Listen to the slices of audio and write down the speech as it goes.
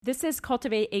This is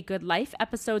Cultivate a Good Life,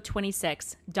 episode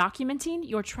 26, Documenting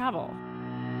Your Travel.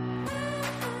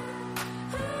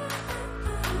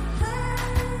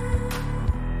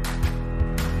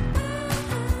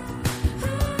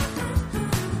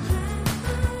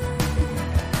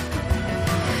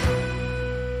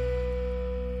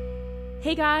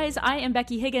 Hey guys, I am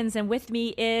Becky Higgins, and with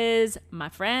me is my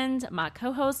friend, my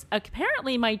co-host,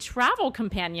 apparently my travel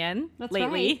companion. That's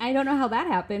lately. Right. I don't know how that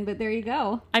happened, but there you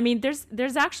go. I mean,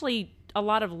 there's actually a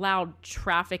lot of loud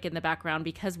traffic in the background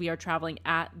because we are traveling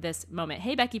at this moment.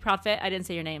 Hey, Becky Proudfit. I didn't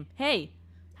say your name. Hey,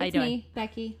 how you doing? Me,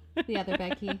 Becky, the other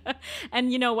Becky.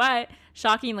 And you know what?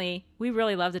 Shockingly, we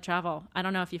really love to travel. I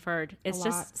don't know if you've heard. It's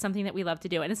just something that we love to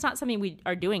do. And it's not something we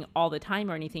are doing all the time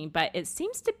or anything, but it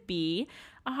seems to be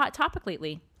a hot topic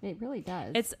lately. It really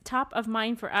does. It's top of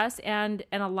mind for us and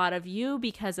a lot of you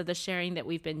because of the sharing that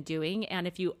we've been doing. And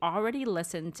if you already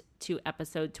listened to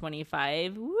episode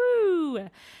 25, woo,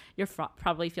 you're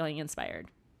probably feeling inspired.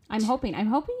 I'm hoping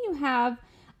you have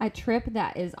a trip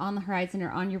that is on the horizon or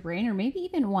on your brain, or maybe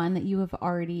even one that you have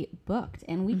already booked.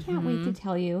 And we can't wait to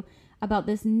tell you about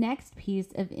this next piece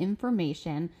of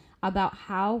information about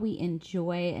how we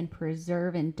enjoy and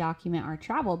preserve and document our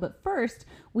travel. But first,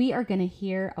 we are going to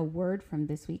hear a word from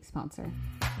this week's sponsor.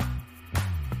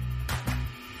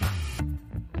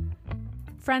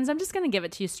 Friends, I'm just going to give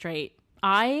it to you straight.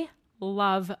 I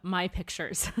love my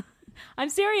pictures. I'm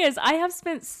serious. I have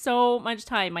spent so much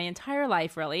time, my entire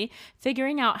life really,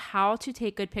 figuring out how to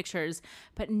take good pictures,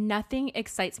 but nothing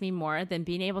excites me more than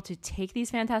being able to take these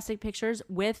fantastic pictures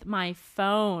with my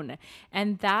phone.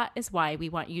 And that is why we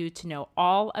want you to know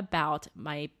all about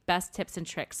my best tips and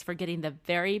tricks for getting the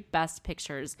very best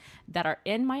pictures that are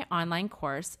in my online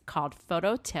course called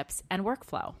Photo Tips and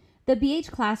Workflow. The BH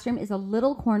Classroom is a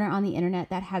little corner on the internet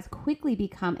that has quickly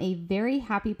become a very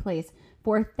happy place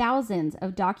for thousands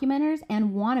of documenters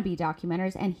and wannabe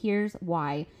documenters, and here's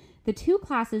why. The two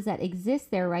classes that exist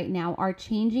there right now are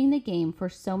changing the game for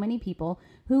so many people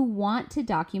who want to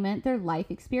document their life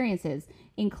experiences,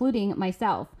 including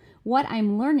myself. What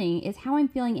I'm learning is how I'm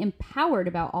feeling empowered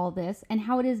about all this and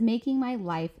how it is making my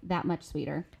life that much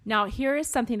sweeter. Now, here is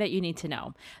something that you need to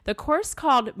know. The course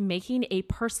called Making a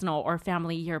Personal or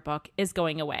Family Yearbook is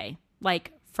going away,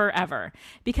 like forever,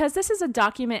 because this is a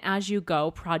document as you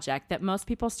go project that most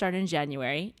people start in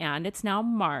January, and it's now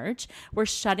March. We're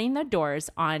shutting the doors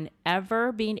on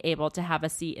ever being able to have a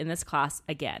seat in this class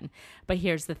again. But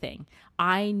here's the thing.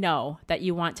 I know that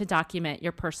you want to document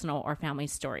your personal or family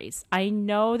stories. I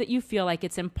know that you feel like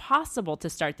it's impossible to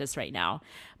start this right now,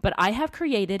 but I have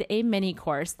created a mini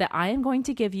course that I am going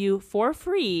to give you for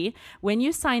free when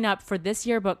you sign up for this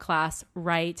yearbook class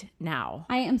right now.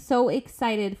 I am so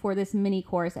excited for this mini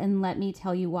course, and let me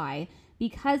tell you why.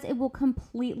 Because it will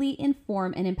completely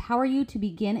inform and empower you to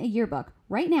begin a yearbook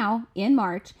right now in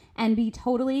March and be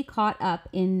totally caught up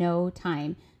in no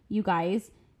time. You guys,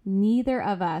 neither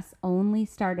of us only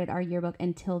started our yearbook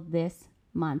until this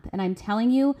month. And I'm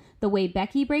telling you, the way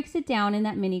Becky breaks it down in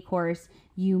that mini course,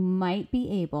 you might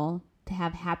be able to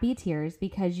have happy tears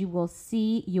because you will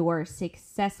see your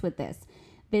success with this.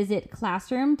 Visit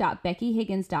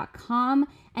classroom.beckyhiggins.com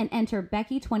and enter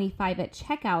Becky25 at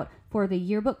checkout for the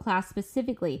yearbook class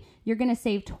specifically. You're going to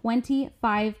save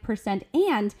 25%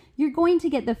 and you're going to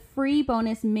get the free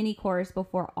bonus mini course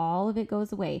before all of it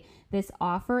goes away. This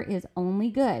offer is only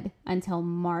good until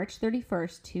March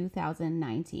 31st,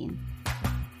 2019.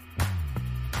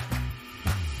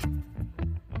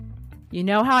 You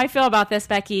know how I feel about this,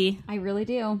 Becky. I really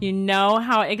do. You know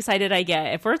how excited I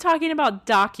get. If we're talking about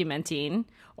documenting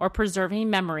or preserving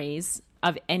memories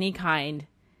of any kind,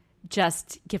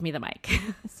 just give me the mic.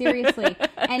 Seriously.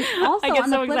 And also on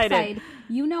the flip excited. side,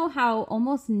 you know how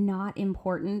almost not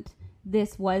important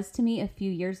this was to me a few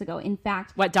years ago. In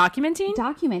fact, what, documenting?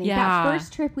 Documenting. Yeah. That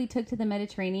first trip we took to the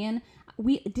Mediterranean,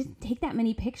 we didn't take that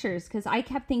many pictures because I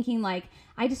kept thinking like,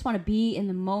 I just want to be in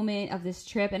the moment of this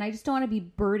trip and I just don't want to be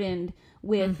burdened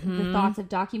with the thoughts of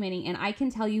documenting. And I can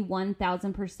tell you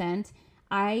 1000%,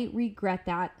 I regret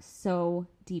that so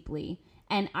deeply.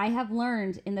 And I have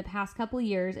learned in the past couple of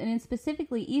years, and in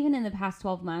specifically even in the past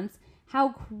 12 months, how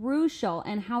crucial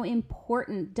and how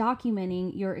important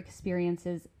documenting your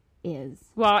experiences is.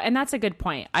 Well, and that's a good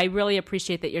point. I really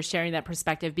appreciate that you're sharing that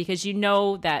perspective because you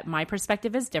know that my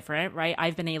perspective is different, right?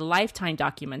 I've been a lifetime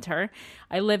documenter.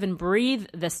 I live and breathe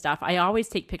this stuff. I always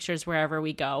take pictures wherever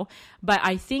we go. But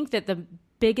I think that the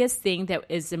biggest thing that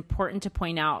is important to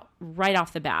point out right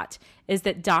off the bat is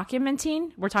that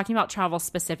documenting, we're talking about travel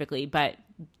specifically, but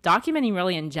documenting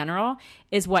really in general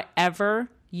is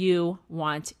whatever you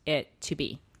want it to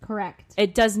be. Correct.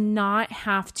 It does not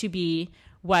have to be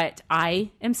what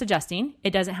I am suggesting.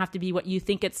 It doesn't have to be what you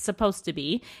think it's supposed to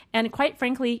be. And quite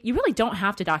frankly, you really don't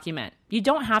have to document. You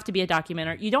don't have to be a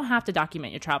documenter. You don't have to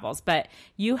document your travels, but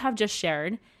you have just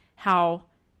shared how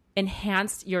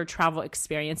enhanced your travel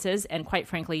experiences and quite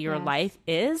frankly, your life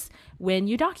is when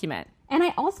you document. And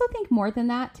I also think more than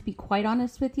that, to be quite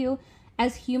honest with you,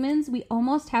 as humans, we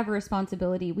almost have a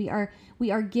responsibility. We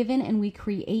are given and we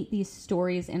create these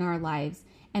stories in our lives.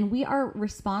 And we are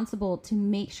responsible to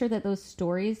make sure that those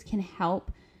stories can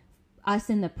help us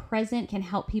in the present, can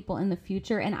help people in the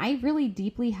future. And I really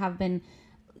deeply have been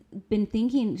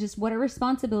thinking just what a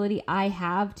responsibility I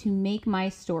have to make my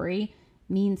story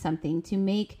mean something, to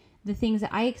make the things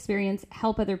that I experience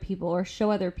help other people or show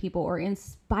other people or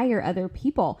inspire other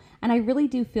people. And I really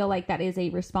do feel like that is a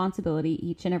responsibility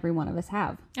each and every one of us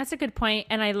have. That's a good point.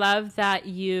 And I love that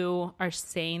you are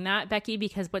saying that, Becky,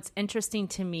 because what's interesting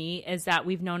to me is that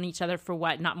we've known each other for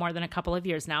not more than a couple of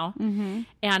years now. Mm-hmm.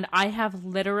 And I have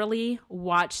literally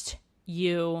watched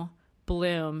you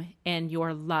bloom in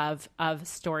your love of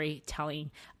storytelling,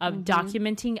 of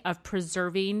documenting, of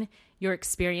preserving your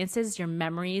experiences, your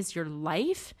memories, your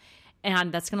life.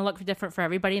 And that's going to look different for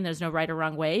everybody. And there's no right or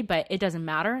wrong way, but it doesn't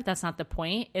matter. That's not the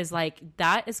point. Is like,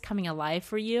 that is coming alive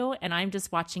for you. And I'm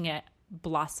just watching it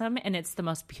blossom. And it's the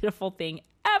most beautiful thing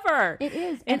ever. It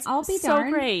is. It's and I'll be so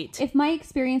darned great if my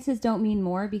experiences don't mean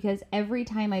more, because every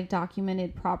time I've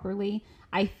documented properly,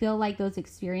 I feel like those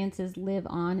experiences live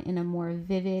on in a more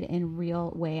vivid and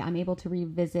real way. I'm able to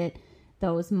revisit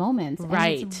those moments. And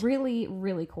right. It's really,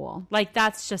 really cool. Like,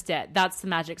 that's just it. That's the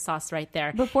magic sauce right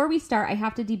there. Before we start, I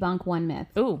have to debunk one myth.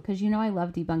 Ooh. Because I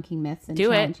love debunking myths and Do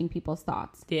challenging people's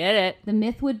thoughts. Did it. The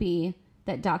myth would be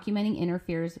that documenting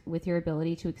interferes with your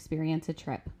ability to experience a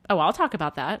trip. Oh, I'll talk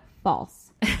about that.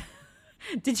 False.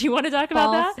 Did you want to talk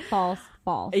about that?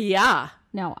 False. Yeah.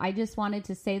 No, I just wanted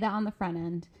to say that on the front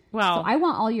end. Well, so I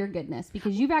want all your goodness,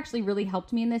 because you've actually really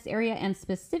helped me in this area and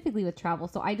specifically with travel.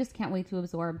 So I just can't wait to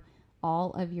absorb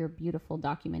all of your beautiful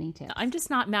documenting tips. I'm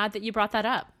just not mad that you brought that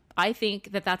up. I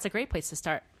think that that's a great place to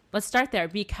start. Let's start there,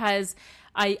 because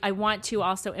I want to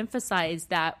also emphasize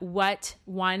that what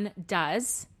one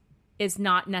does is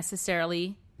not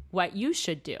necessarily what you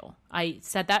should do. I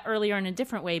said that earlier in a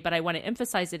different way, but I want to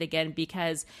emphasize it again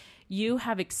because you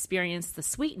have experienced the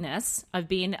sweetness of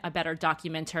being a better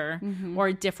documenter or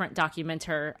a different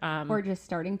documenter. Or just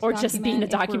starting to or just being a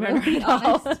documenter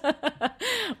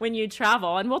really when you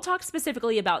travel. And we'll talk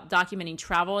specifically about documenting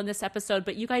travel in this episode,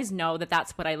 but you guys know that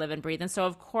that's what I live and breathe. And so,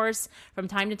 of course, from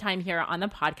time to time here on the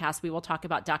podcast, we will talk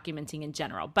about documenting in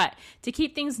general. But to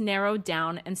keep things narrowed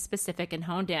down and specific and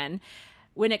honed in,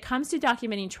 when it comes to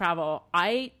documenting travel,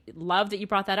 I love that you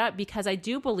brought that up, because I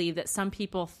do believe that some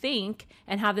people think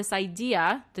and have this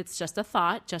idea that's just a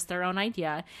thought, just their own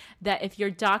idea, that if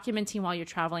you're documenting while you're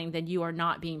traveling, then you are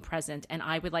not being present. And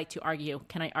I would like to argue.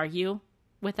 Can I argue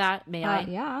with that? May I?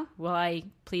 Yeah. Will I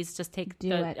please just take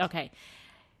Do it. Okay.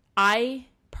 I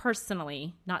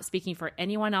personally, not speaking for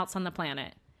anyone else on the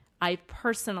planet, I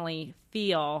personally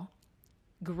feel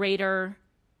greater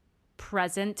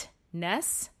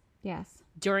presentness. Yes.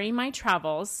 During my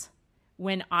travels,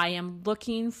 when I am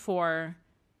looking for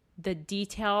the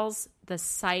details, the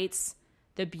sights,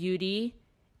 the beauty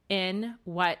in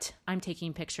what I'm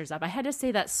taking pictures of. I had to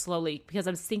say that slowly because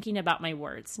I'm thinking about my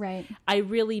words. Right. I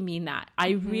really mean that.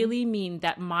 I really mean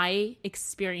that my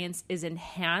experience is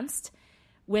enhanced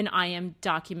when I am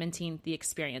documenting the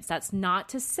experience. That's not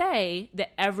to say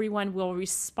that everyone will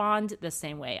respond the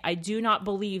same way. I do not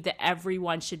believe that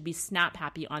everyone should be snap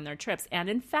happy on their trips. And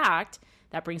in fact,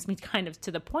 that brings me kind of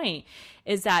to the point,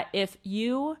 is that if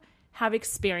you have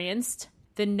experienced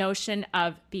the notion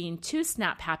of being too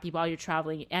snap happy while you're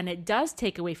traveling, and it does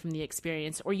take away from the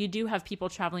experience, or you do have people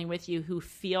traveling with you who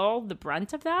feel the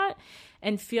brunt of that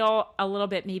and feel a little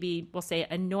bit, maybe we'll say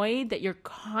annoyed that you're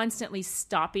constantly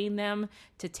stopping them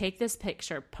to take this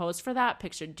picture, pose for that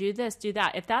picture, do this, do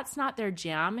that. If that's not their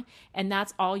jam and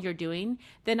that's all you're doing,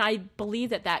 then I believe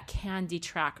that that can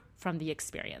detract from the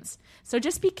experience. So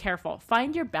just be careful.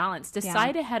 Find your balance.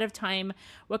 Decide ahead of time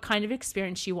what kind of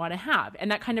experience you want to have. And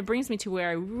that kind of brings me to where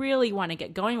I really want to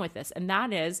get going with this. And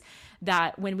that is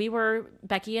that when we were,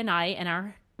 Becky and I and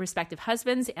our respective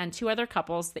husbands and 2 other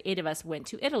couples, the 8 of us went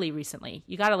to Italy recently.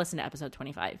 You got to listen to episode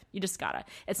 25. You just got to.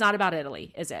 It's not about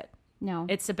Italy, is it? No.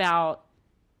 It's about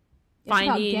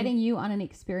about getting you on an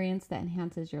experience that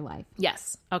enhances your life.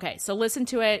 Yes. Okay. So listen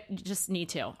to it. You just need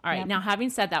to. All right. Yep. Now,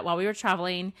 having said that, while we were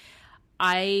traveling,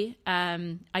 I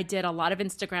did a lot of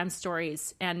Instagram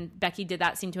stories, and Becky, did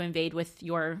that seem to invade with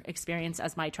your experience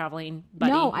as my traveling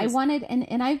buddy? No, I wanted,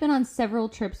 and I've been on several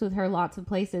trips with her, lots of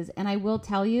places. And I will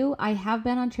tell you, I have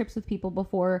been on trips with people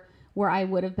before where I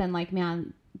would have been like,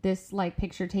 man, this like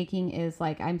picture taking is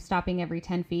like I'm stopping every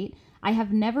 10 feet. I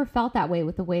have never felt that way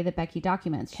with the way that Becky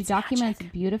documents. She documents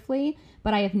beautifully,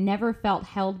 but I have never felt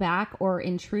held back or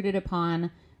intruded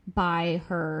upon by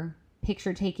her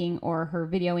picture taking or her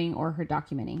videoing or her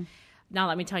documenting. Now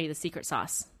let me tell you the secret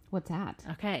sauce. What's that?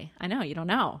 Okay, I know you don't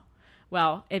know.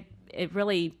 Well, it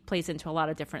really plays into a lot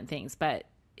of different things, but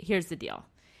here's the deal.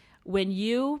 When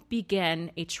you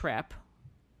begin a trip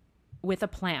with a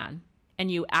plan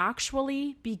and you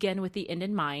actually begin with the end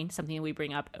in mind, something that we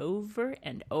bring up over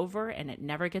and over and it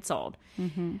never gets old.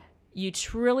 Mm-hmm. You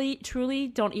truly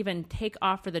don't even take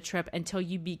off for the trip until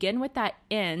you begin with that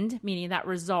end, meaning that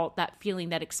result, that feeling,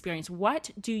 that experience. What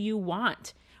do you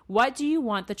want? What do you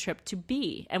want the trip to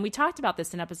be? And we talked about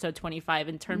this in episode 25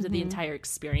 in terms of the entire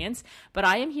experience, but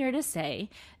I am here to say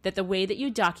that the way that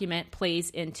you document plays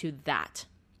into that.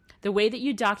 The way that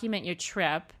you document your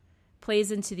trip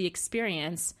plays into the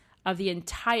experience of the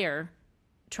entire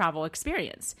travel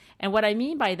experience. And what I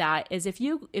mean by that is if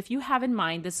you have in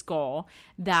mind this goal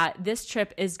that this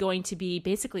trip is going to be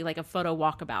basically like a photo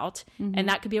walkabout, and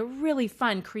that could be a really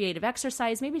fun creative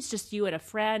exercise. Maybe it's just you and a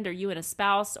friend or you and a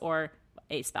spouse or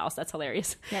a spouse. That's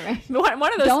hilarious. Yeah, right.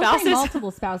 One of those Don't spouses. say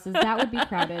multiple spouses. That would be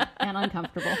crowded and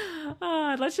uncomfortable.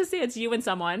 Let's just say it's you and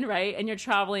someone, right? And you're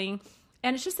traveling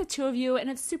and it's just the two of you and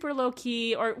it's super low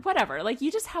key or whatever. Like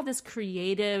you just have this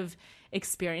creative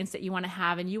experience that you want to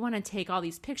have and you want to take all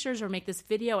these pictures or make this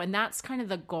video and that's kind of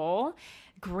the goal.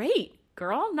 Great,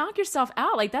 girl, knock yourself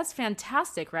out. Like that's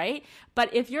fantastic, right?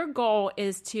 But if your goal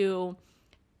is to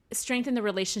strengthen the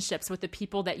relationships with the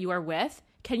people that you are with,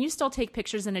 can you still take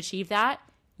pictures and achieve that?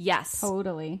 Yes.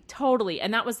 Totally.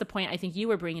 And that was the point I think you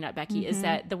were bringing up, Becky, is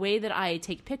that the way that I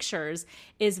take pictures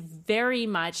is very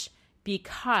much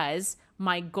because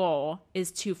my goal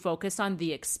is to focus on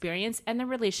the experience and the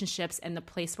relationships and the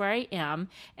place where I am.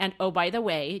 And oh, by the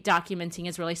way, documenting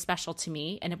is really special to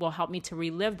me and it will help me to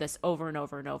relive this over and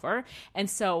over and over. And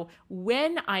so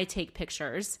when I take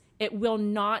pictures, it will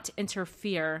not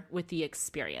interfere with the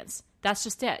experience. That's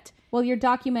just it. Well, you're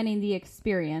documenting the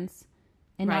experience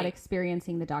and Right. not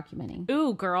experiencing the documenting.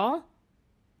 Ooh, girl.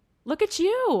 Look at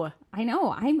you. I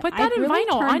know. Put that I've in really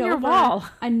vinyl turned on your over wall.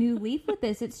 A new leaf with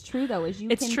this. It's true though.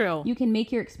 True. You can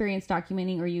make your experience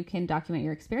documenting, or you can document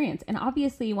your experience. And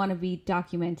obviously, you want to be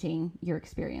documenting your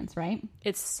experience, right?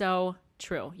 It's so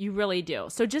true. You really do.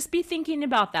 So just be thinking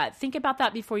about that. Think about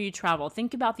that before you travel.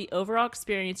 Think about the overall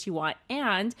experience you want.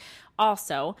 And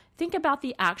also think about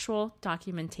the actual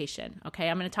documentation. Okay.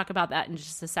 I'm going to talk about that in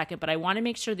just a second, but I want to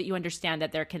make sure that you understand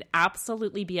that there can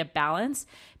absolutely be a balance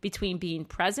between being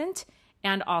present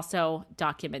and also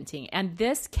documenting. And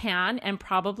this can and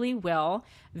probably will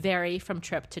vary from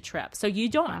trip to trip. So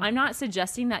I'm not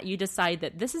suggesting that you decide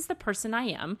that this is the person I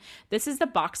am. This is the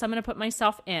box I'm going to put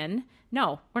myself in.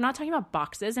 No, we're not talking about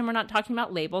boxes and we're not talking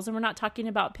about labels and we're not talking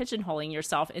about pigeonholing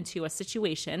yourself into a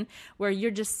situation where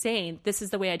you're just saying, this is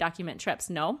the way I document trips.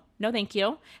 No, thank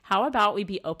you. How about we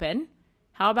be open?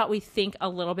 How about we think a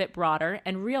little bit broader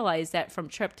and realize that from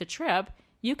trip to trip,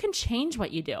 you can change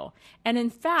what you do. And in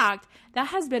fact, that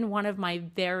has been one of my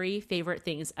very favorite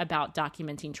things about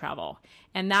documenting travel.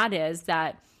 And that is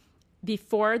that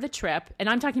before the trip, and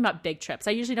I'm talking about big trips,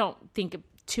 I usually don't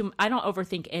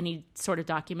overthink any sort of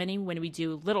documenting when we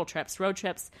do little trips, road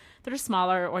trips that are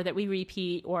smaller or that we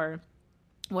repeat or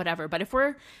whatever. But if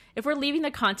we're leaving the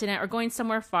continent or going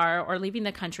somewhere far or leaving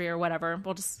the country or whatever,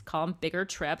 we'll just call them bigger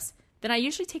trips, then I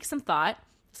usually take some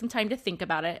time to think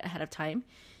about it ahead of time.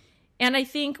 And I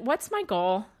think, what's my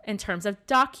goal in terms of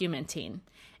documenting?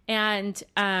 And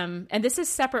this is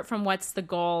separate from what's the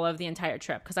goal of the entire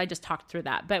trip, because I just talked through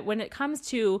that. But when it comes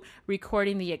to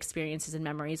recording the experiences and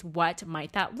memories, what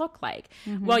might that look like?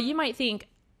 Mm-hmm. Well, you might think,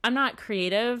 I'm not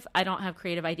creative. I don't have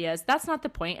creative ideas. That's not the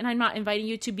point. And I'm not inviting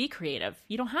you to be creative.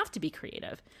 You don't have to be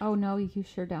creative. Oh, no, you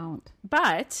sure don't.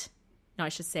 But, no, I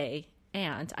should say,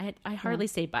 and I hardly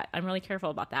say but. I'm really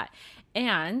careful about that.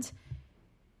 And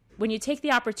when you take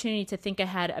the opportunity to think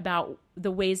ahead about the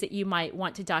ways that you might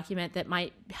want to document that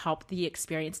might help the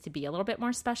experience to be a little bit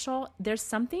more special, there's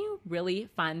something really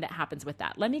fun that happens with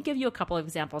that. Let me give you a couple of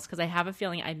examples because I have a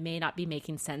feeling I may not be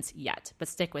making sense yet, but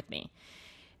stick with me.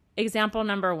 Example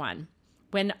number 1.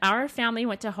 When our family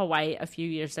went to Hawaii a few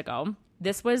years ago,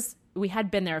 we had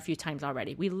been there a few times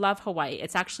already. We love Hawaii.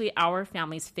 It's actually our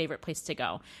family's favorite place to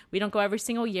go. We don't go every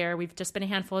single year. We've just been a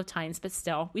handful of times, but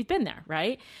still, we've been there,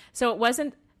 right? So it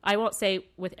wasn't, I won't say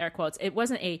with air quotes, it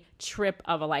wasn't a trip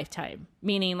of a lifetime,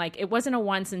 meaning like it wasn't a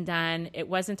once and done. It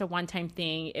wasn't a one-time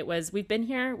thing. It was, we've been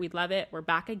here, we love it, we're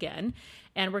back again,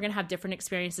 and we're going to have different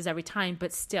experiences every time,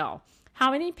 but still,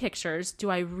 How many pictures do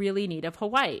I really need of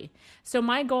Hawaii? So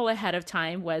my goal ahead of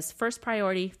time was first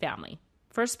priority, family.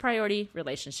 First priority,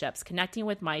 relationships, connecting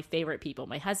with my favorite people,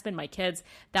 my husband, my kids.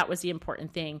 That was the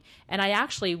important thing. And I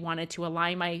actually wanted to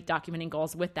align my documenting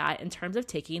goals with that in terms of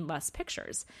taking less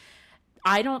pictures.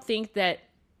 I don't think that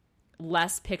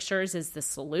less pictures is the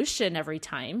solution every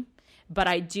time, but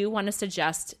I do want to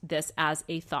suggest this as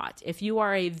a thought. If you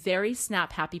are a very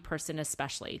snap happy person,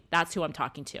 especially, that's who I'm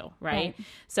talking to, right?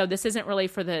 So this isn't really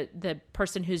for the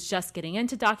person who's just getting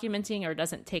into documenting or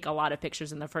doesn't take a lot of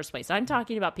pictures in the first place. I'm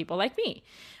talking about people like me.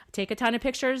 I take a ton of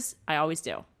pictures. I always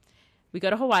do. We go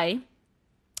to Hawaii,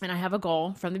 and I have a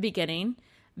goal from the beginning.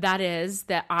 That is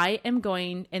that I am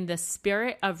going in the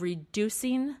spirit of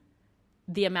reducing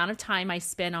the amount of time I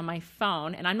spend on my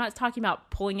phone. And I'm not talking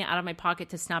about pulling it out of my pocket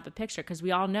to snap a picture, because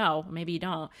we all know, maybe you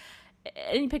don't,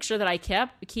 any picture that I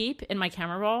keep in my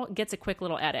camera roll gets a quick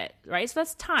little edit, right? So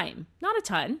that's time, not a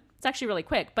ton. It's actually really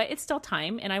quick, but it's still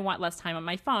time. And I want less time on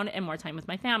my phone and more time with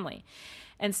my family.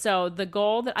 And so the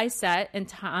goal that I set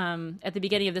at the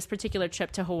beginning of this particular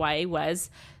trip to Hawaii was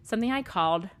something I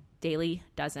called Daily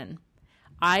Dozen.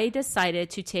 I decided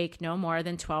to take no more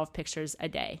than 12 pictures a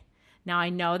day. Now, I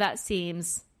know that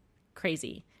seems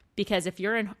crazy, because if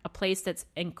you're in a place that's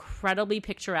incredibly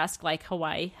picturesque like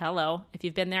Hawaii, hello, if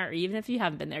you've been there, or even if you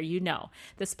haven't been there, you know,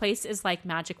 this place is like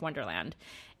magic wonderland,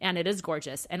 and it is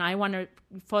gorgeous. And I want to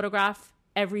photograph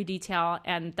every detail,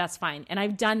 and that's fine. And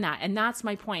I've done that. And that's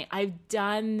my point. I've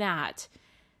done that.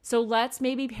 So let's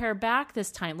maybe pare back this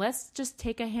time. Let's just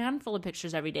take a handful of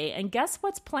pictures every day. And guess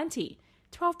what's plenty?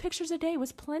 12 pictures a day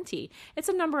was plenty. It's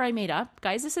a number I made up.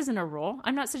 Guys, this isn't a rule.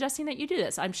 I'm not suggesting that you do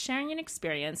this. I'm sharing an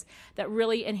experience that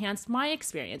really enhanced my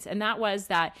experience. And that was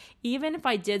that even if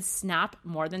I did snap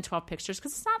more than 12 pictures,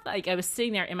 because it's not like I was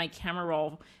sitting there in my camera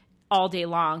roll all day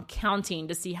long counting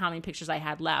to see how many pictures I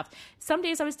had left. Some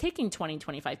days I was taking 20,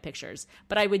 25 pictures,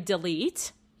 but I would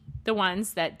delete the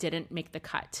ones that didn't make the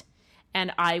cut.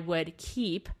 And I would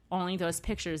keep only those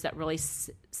pictures that really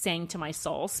sang to my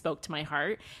soul, spoke to my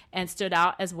heart, and stood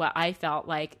out as what I felt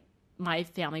like my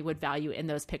family would value in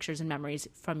those pictures and memories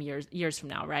from years from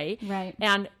now, right? Right.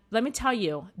 And let me tell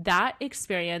you, that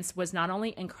experience was not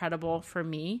only incredible for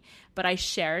me, but I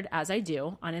shared, as I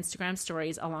do, on Instagram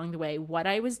stories along the way, what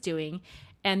I was doing.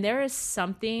 And there is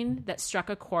something that struck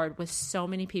a chord with so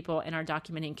many people in our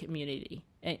documenting community.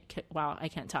 Wow, I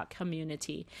can't talk.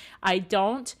 Community.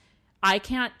 I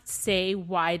can't say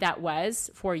why that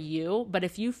was for you, but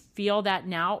if you feel that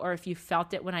now, or if you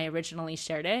felt it when I originally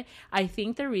shared it, I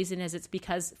think the reason is it's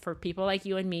because for people like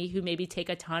you and me who maybe take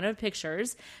a ton of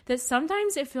pictures, that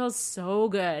sometimes it feels so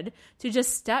good to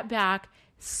just step back,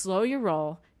 slow your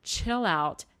roll, chill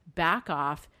out, back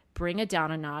off, bring it down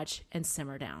a notch, and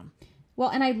simmer down. Well,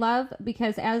 and I love,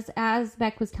 because as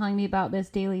Beck was telling me about this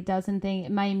Daily Dozen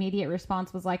thing, my immediate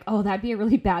response was like, oh, that'd be a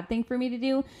really bad thing for me to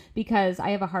do, because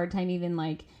I have a hard time even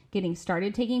like getting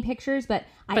started taking pictures. But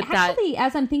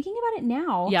as I'm thinking about it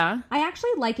now, I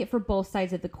actually like it for both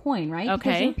sides of the coin, right? Okay.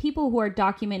 Because there are people who are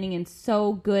documenting and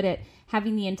so good at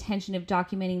having the intention of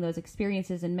documenting those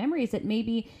experiences and memories that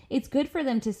maybe it's good for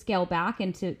them to scale back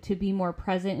and to be more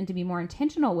present and to be more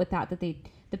intentional with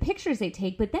the pictures they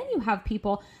take. But then you have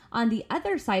people on the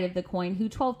other side of the coin who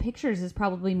 12 pictures is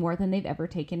probably more than they've ever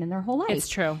taken in their whole life. It's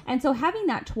true. And so having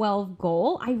that 12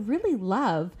 goal, I really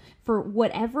love for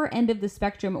whatever end of the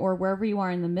spectrum or wherever you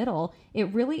are in the middle.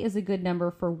 It really is a good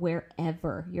number for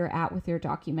wherever you're at with your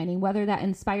documenting, whether that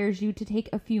inspires you to take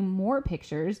a few more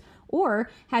pictures or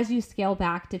has you scale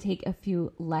back to take a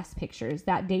few less pictures.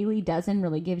 That Daily Dozen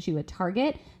really gives you a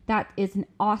target. That is an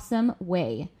awesome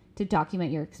way to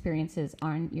document your experiences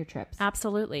on your trips.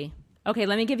 Absolutely. Okay,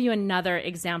 let me give you another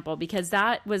example, because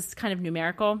that was kind of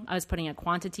numerical. I was putting a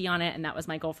quantity on it, and that was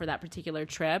my goal for that particular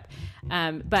trip.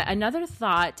 But another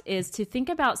thought is to think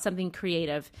about something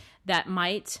creative that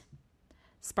might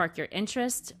spark your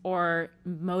interest or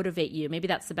motivate you. Maybe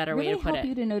that's the better way to put it. Really help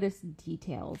you to notice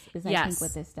details is I think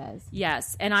what this does.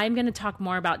 Yes. And I'm going to talk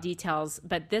more about details,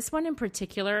 but this one in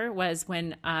particular was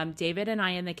when David and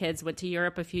I and the kids went to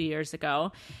Europe a few years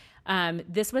ago.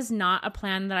 This was not a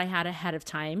plan that I had ahead of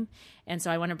time. And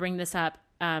so I want to bring this up.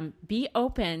 Be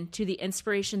open to the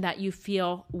inspiration that you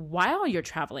feel while you're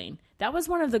traveling. That was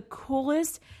one of the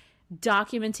coolest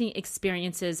documenting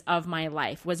experiences of my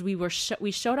life. Was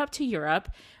we showed up to Europe.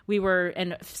 We were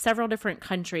in several different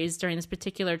countries during this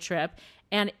particular trip,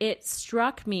 and it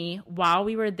struck me while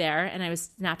we were there, and I was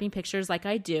snapping pictures like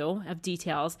I do of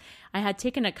details. I had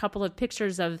taken a couple of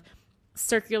pictures of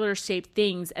circular shaped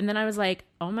things, and then I was like,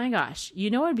 oh my gosh, you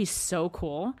know what would be so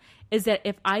cool is that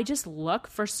if I just look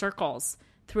for circles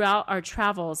throughout our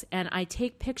travels, and I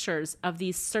take pictures of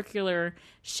these circular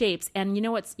shapes. And you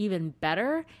know what's even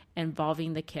better?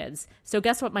 Involving the kids. So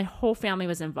guess what? My whole family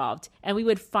was involved, and we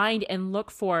would find and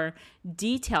look for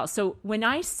details. So when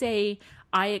I say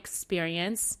I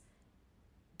experience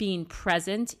being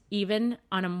present, even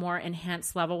on a more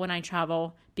enhanced level when I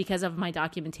travel because of my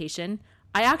documentation,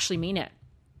 I actually mean it.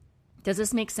 Does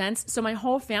this make sense? So my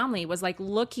whole family was like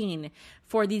looking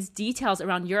for these details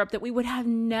around Europe that we would have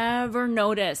never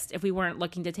noticed if we weren't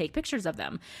looking to take pictures of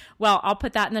them. Well, I'll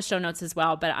put that in the show notes as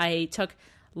well, but I took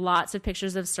lots of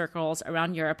pictures of circles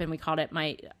around Europe, and we called it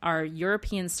our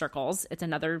European circles. It's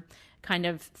another kind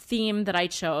of theme that I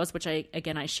chose, which I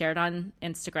shared on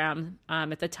Instagram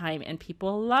at the time, and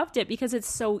people loved it because it's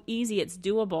so easy. It's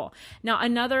doable. Now,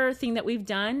 another thing that we've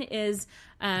done is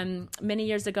many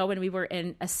years ago when we were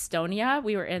in Estonia,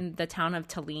 we were in the town of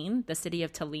Tallinn, the city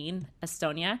of Tallinn,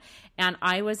 Estonia, and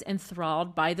I was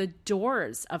enthralled by the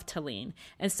doors of Tallinn.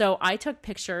 And so I took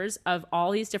pictures of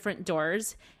all these different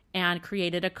doors and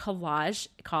created a collage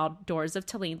called Doors of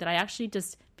Tallinn that I actually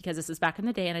just, because this is back in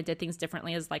the day and I did things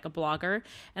differently as like a blogger,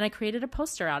 and I created a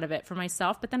poster out of it for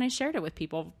myself, but then I shared it with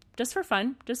people just for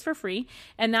fun, just for free.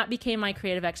 And that became my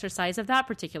creative exercise of that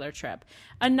particular trip.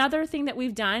 Another thing that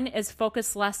we've done is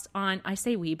focus less on, I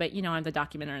say we, but you know, I'm the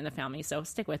documenter in the family, so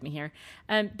stick with me here.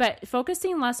 But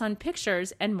focusing less on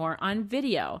pictures and more on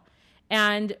video.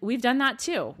 And we've done that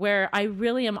too, where I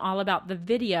really am all about the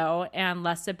video and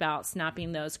less about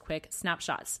snapping those quick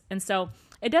snapshots. And so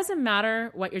it doesn't matter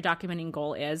what your documenting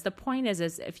goal is. The point is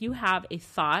if you have a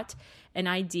thought, an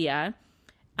idea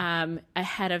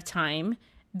ahead of time,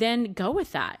 then go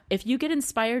with that. If you get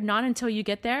inspired not until you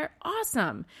get there,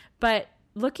 awesome. But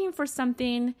looking for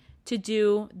something to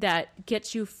do that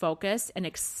gets you focused and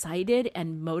excited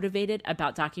and motivated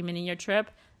about documenting your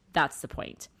trip, that's the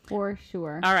point. For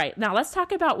sure. All right. Now let's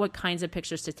talk about what kinds of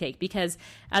pictures to take, because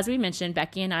as we mentioned,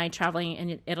 Becky and I traveling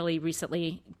in Italy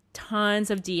recently, tons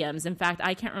of DMs. In fact,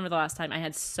 I can't remember the last time I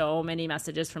had so many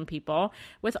messages from people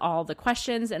with all the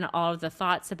questions and all of the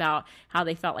thoughts about how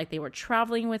they felt like they were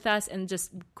traveling with us, and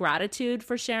just gratitude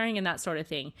for sharing and that sort of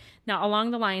thing. Now,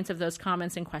 along the lines of those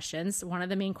comments and questions, one of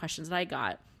the main questions that I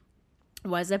got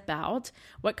was about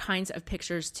what kinds of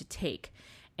pictures to take.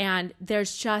 And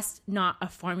there's just not a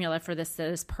formula for this that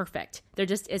is perfect. There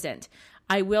just isn't.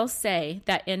 I will say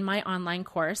that in my online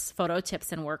course, Photo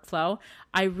Tips and Workflow,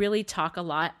 I really talk a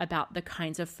lot about the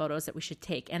kinds of photos that we should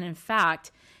take. And in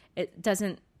fact, it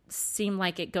doesn't seem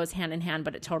like it goes hand in hand,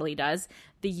 but it totally does.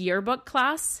 The yearbook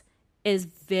class is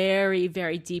very,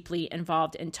 very deeply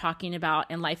involved in talking about,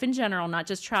 in life in general, not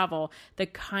just travel, the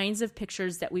kinds of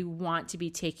pictures that we want to be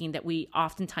taking that we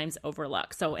oftentimes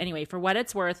overlook. So anyway, for what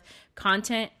it's worth,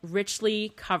 content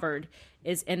richly covered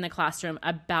is in the classroom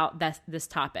about this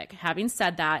topic. Having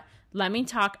said that, let me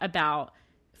talk about,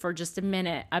 for just a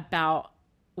minute, about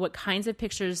what kinds of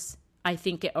pictures I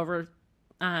think get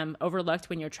overlooked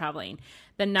when you're traveling.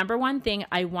 The number one thing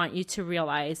I want you to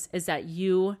realize is that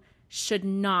you should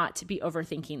not be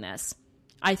overthinking this.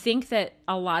 I think that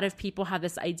a lot of people have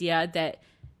this idea that,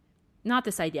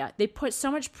 they put so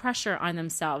much pressure on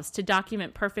themselves to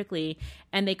document perfectly,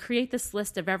 and they create this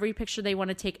list of every picture they want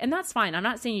to take. And that's fine. I'm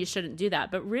not saying you shouldn't do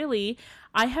that, but really,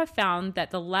 I have found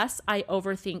that the less I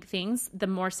overthink things, the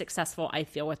more successful I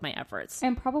feel with my efforts.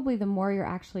 And probably the more you're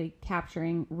actually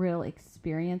capturing real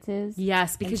experiences.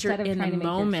 Yes, because you're in the moment. Instead of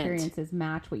trying to make your experiences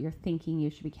match what you're thinking you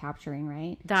should be capturing,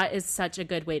 right? That is such a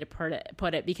good way to put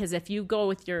it, because if you go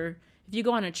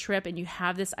on a trip and you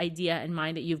have this idea in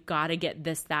mind that you've got to get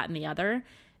this, that, and the other,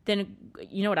 then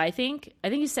you know what I think? I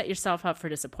think you set yourself up for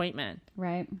disappointment.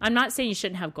 Right. I'm not saying you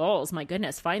shouldn't have goals. My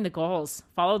goodness, find the goals,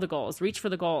 follow the goals, reach for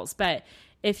the goals. But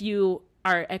if you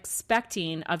are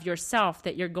expecting of yourself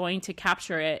that you're going to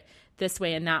capture it this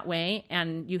way and that way,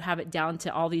 and you have it down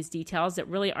to all these details that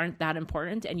really aren't that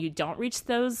important, and you don't reach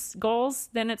those goals,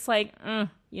 then it's like,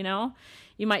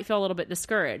 you might feel a little bit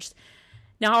discouraged.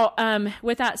 Now,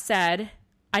 with that said,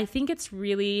 I think it's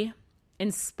really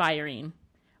inspiring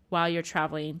while you're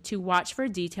traveling to watch for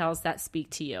details that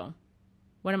speak to you.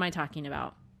 What am I talking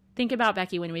about? Think about,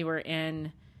 Becky, when we were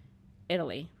in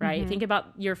Italy, right? Mm-hmm. Think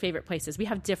about your favorite places. We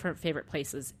have different favorite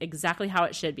places, exactly how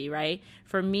it should be, right?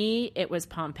 For me, it was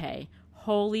Pompeii.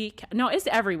 No, it's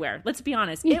everywhere. Let's be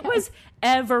honest. It was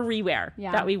everywhere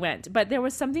that we went. But there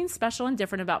was something special and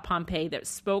different about Pompeii that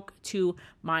spoke to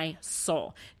my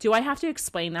soul. Do I have to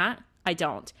explain that? I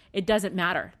don't. It doesn't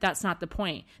matter. That's not the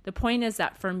point. The point is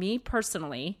that for me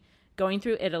personally, going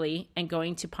through Italy and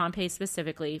going to Pompeii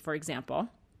specifically, for example,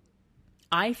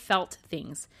 I felt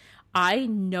things. I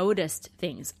noticed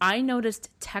things. I noticed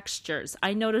textures.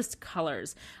 I noticed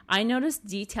colors. I noticed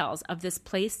details of this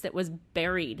place that was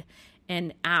buried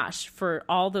in ash for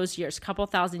all those years, couple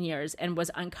thousand years, and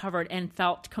was uncovered, and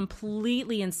felt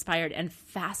completely inspired and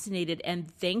fascinated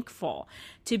and thankful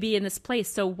to be in this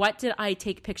place. So what did I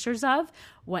take pictures of?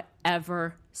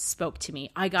 Whatever spoke to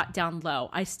me. I got down low.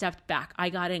 I stepped back. I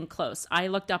got in close. I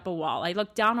looked up a wall. I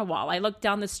looked down a wall. I looked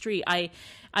down the street.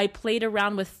 I played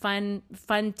around with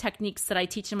fun techniques that I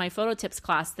teach in my photo tips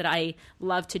class that I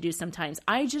love to do sometimes.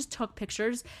 I just took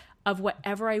pictures of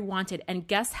whatever I wanted. And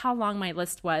guess how long my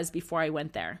list was before I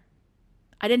went there?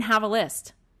 I didn't have a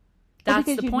list. That's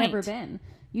because the point. You've never been.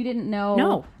 You didn't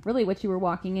know really what you were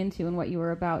walking into and what you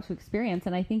were about to experience.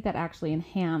 And I think that actually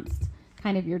enhanced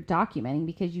kind of your documenting,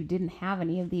 because you didn't have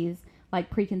any of these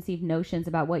like preconceived notions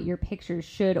about what your pictures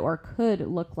should or could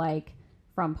look like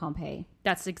from Pompeii.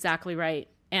 That's exactly right.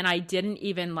 And I didn't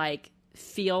even like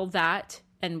feel that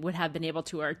and would have been able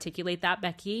to articulate that,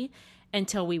 Becky,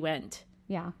 until we went.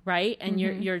 Yeah. Right. And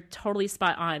you're totally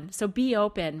spot on. So be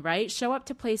open, right? Show up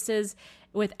to places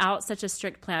without such a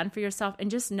strict plan for yourself,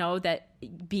 and just know that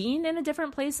being in a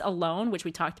different place alone, which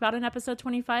we talked about in episode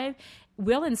 25,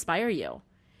 will inspire you.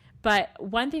 But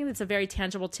one thing that's a very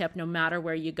tangible tip, no matter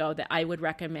where you go, that I would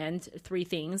recommend, 3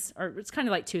 things, or it's kind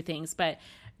of like 2 things, but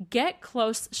get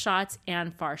close shots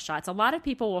and far shots. A lot of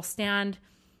people will stand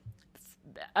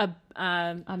a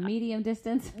medium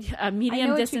distance. A medium I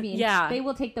know distance. What you mean. Yeah. They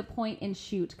will take the point and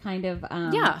shoot kind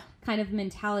of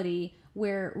mentality,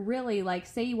 where really, like,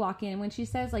 say you walk in, when she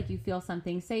says like you feel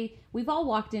something, say we've all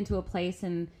walked into a place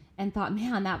and thought,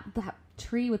 man, that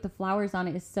tree with the flowers on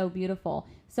it is so beautiful.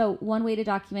 So one way to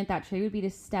document that tree would be to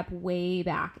step way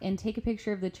back and take a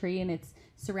picture of the tree and its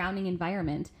surrounding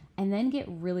environment, and then get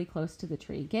really close to the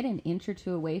tree. Get an inch or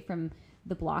 2 away from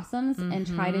the blossoms and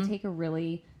try to take a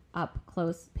really up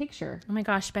close picture. Oh my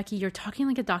gosh, Becky, you're talking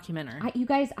like a documenter.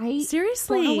 I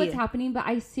seriously don't know what's happening, but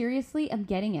I seriously am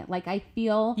getting it. Like, I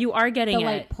feel you are getting the it.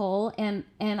 like pull, and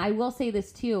I will say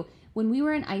this too. When we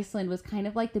were in Iceland was kind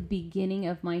of like the beginning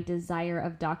of my desire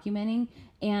of documenting,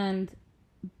 and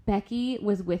Becky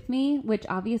was with me, which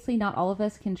obviously not all of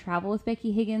us can travel with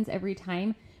Becky Higgins every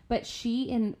time, but she,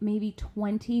 in maybe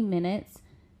 20 minutes,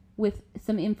 with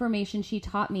some information she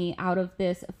taught me out of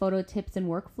this photo tips and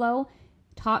workflow,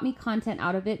 taught me content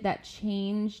out of it that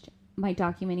changed my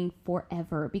documenting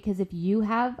forever. Because if you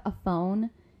have a phone,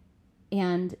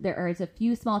 and there is a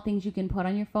few small things you can put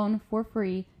on your phone for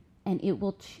free, and it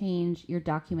will change your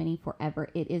documenting forever.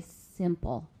 It is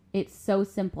simple. It's so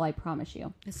simple, I promise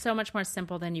you. It's so much more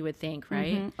simple than you would think,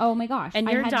 right? Mm-hmm. Oh my gosh. And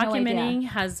your documenting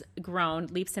has grown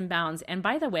leaps and bounds. And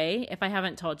by the way, if I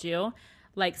haven't told you,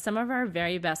 like, some of our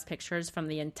very best pictures from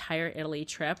the entire Italy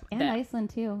trip, and Iceland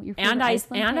too.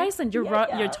 Iceland.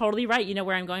 You're totally right. You know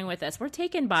where I'm going with this. We're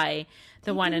taken by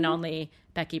the one and only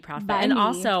Becky Prophet, and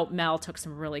also Mel took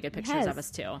some really good pictures of us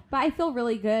too. But I feel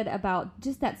really good about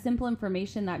just that simple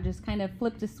information that just kind of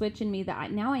flipped a switch in me,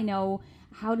 that now I know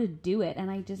how to do it,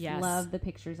 and I just love the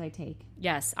pictures I take.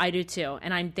 Yes, I do too,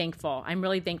 and I'm thankful. I'm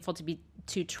really thankful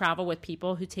to travel with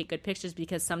people who take good pictures,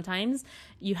 because sometimes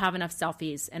you have enough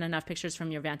selfies and enough pictures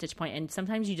from your vantage point, and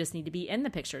sometimes you just need to be in the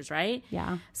pictures, right?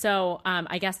 Yeah. So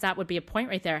I guess that would be a point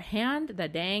right there. Hand the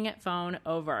dang phone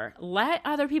over. Let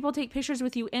other people take pictures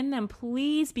with you in them.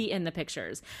 Please be in the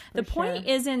pictures. The point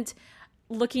isn't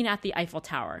looking at the Eiffel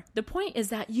Tower. The point is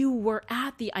that you were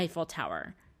at the Eiffel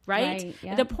Tower, right?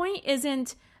 Yeah. The point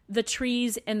isn't the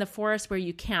trees in the forest where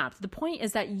you camped. The point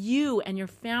is that you and your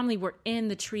family were in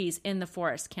the trees in the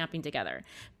forest camping together.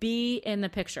 Be in the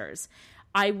pictures.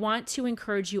 I want to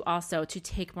encourage you also to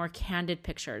take more candid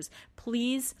pictures.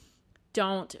 Please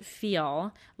don't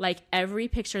feel like every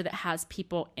picture that has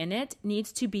people in it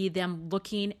needs to be them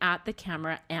looking at the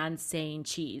camera and saying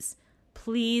cheese.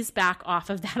 Please back off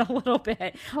of that a little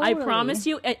bit. Totally. I promise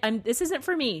you, this isn't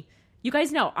for me. You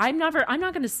guys know I'm not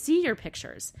going to see your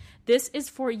pictures. This is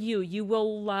for you. You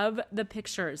will love the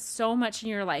pictures so much in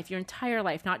your life, your entire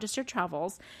life, not just your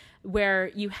travels, where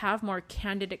you have more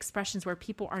candid expressions, where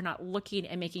people are not looking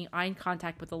and making eye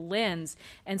contact with a lens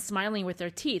and smiling with their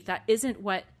teeth. That isn't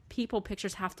what people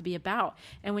pictures have to be about.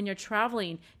 And when you're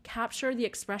traveling, capture the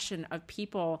expression of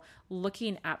people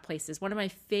looking at places. One of my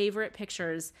favorite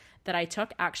pictures that I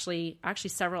took, actually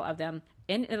several of them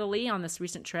in Italy on this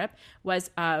recent trip, was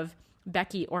of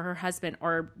Becky or her husband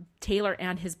or Taylor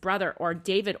and his brother or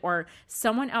David or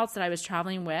someone else that I was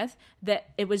traveling with,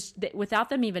 that it was without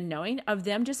them even knowing, of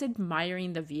them just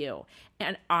admiring the view.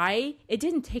 And it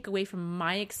didn't take away from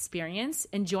my experience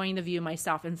enjoying the view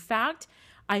myself. In fact,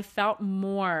 I felt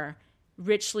more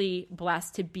richly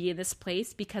blessed to be in this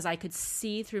place because I could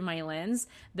see through my lens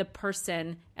the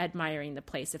person admiring the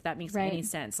place, if that makes any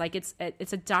sense. Like it's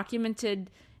a documenter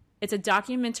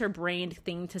brained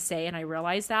thing to say, and I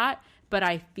realize that, but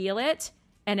I feel it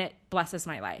and it blesses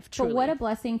my life. Truly. But what a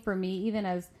blessing for me, even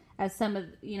as some of,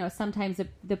 sometimes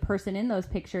the person in those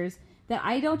pictures, that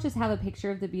I don't just have a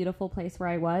picture of the beautiful place where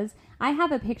I was. I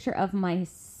have a picture of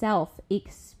myself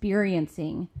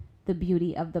experiencing the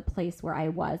beauty of the place where I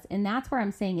was. And that's where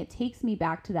I'm saying it takes me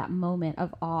back to that moment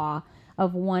of awe,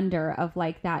 of wonder, of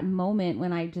like that moment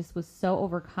when I just was so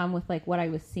overcome with like what I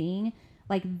was seeing.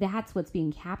 Like that's what's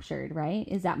being captured, right?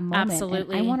 Is that moment.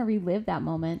 Absolutely. And I want to relive that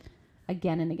moment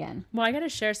again and again. Well, I got to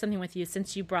share something with you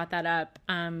since you brought that up.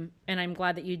 And I'm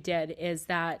glad that you did, is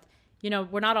that,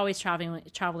 we're not always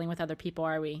traveling with other people,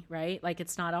 are we? Right? Like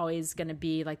it's not always going to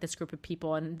be like this group of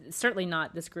people, and certainly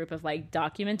not this group of like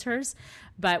documenters.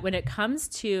 But when it comes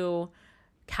to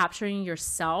capturing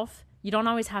yourself, you don't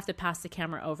always have to pass the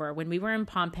camera over. When we were in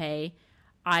Pompeii,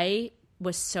 I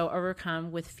was so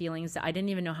overcome with feelings that I didn't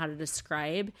even know how to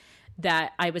describe,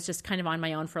 that I was just kind of on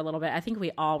my own for a little bit. I think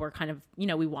we all were kind of,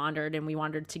 we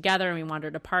wandered together and we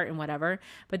wandered apart and whatever.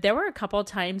 But there were a couple of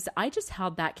times I just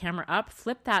held that camera up,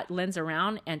 flipped that lens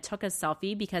around and took a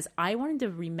selfie because I wanted to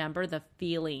remember the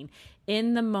feeling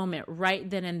in the moment right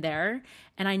then and there.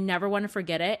 And I never want to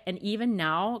forget it. And even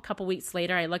now, a couple weeks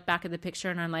later, I look back at the picture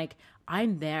and I'm like,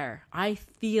 I'm there. I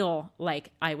feel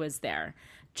like I was there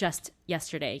just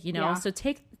yesterday, Yeah. So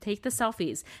take the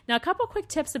selfies. Now, a couple quick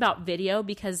tips about video,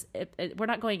 because we're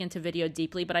not going into video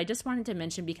deeply, but I just wanted to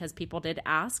mention because people did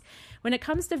ask. When it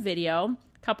comes to video,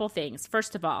 couple things.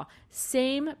 First of all,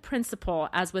 same principle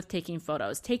as with taking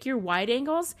photos. Take your wide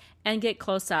angles and get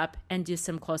close up and do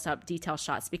some close up detail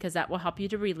shots, because that will help you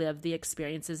to relive the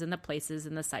experiences and the places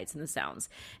and the sights and the sounds.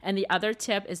 And the other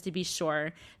tip is to be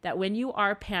sure that when you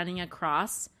are panning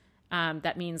across,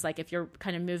 that means like if you're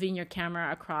kind of moving your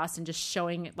camera across and just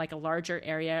showing like a larger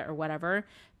area or whatever,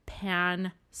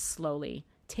 pan slowly.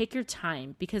 Take your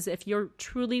time, because if you're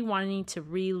truly wanting to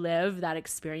relive that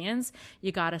experience,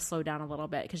 you got to slow down a little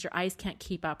bit because your eyes can't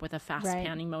keep up with a fast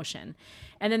panning motion.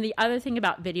 And then the other thing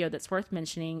about video that's worth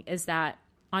mentioning is that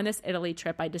on this Italy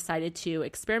trip, I decided to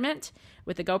experiment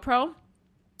with the GoPro,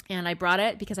 and I brought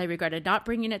it because I regretted not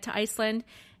bringing it to Iceland.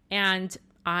 And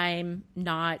I'm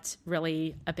not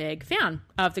really a big fan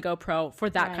of the GoPro for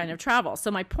that kind of travel.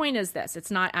 So my point is this: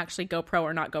 it's not actually GoPro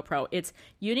or not GoPro. It's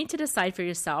you need to decide for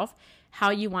yourself how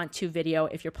you want to video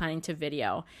if you're planning to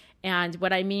video. And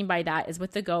what I mean by that is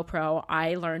with the GoPro,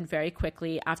 I learned very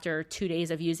quickly after 2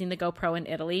 days of using the GoPro in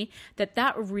Italy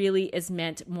that really is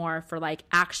meant more for like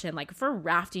action, like for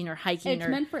rafting or hiking. It's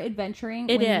meant for adventuring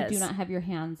when you do not have your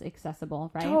hands accessible,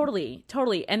 right?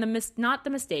 Totally. And not the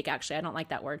mistake, actually, I don't like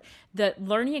that word. The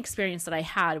learning experience that I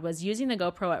had was using the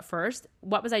GoPro at first.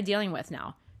 What was I dealing with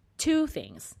now? Two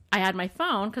things. I had my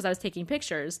phone because I was taking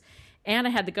pictures, and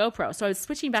I had the GoPro. So I was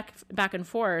switching back and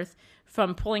forth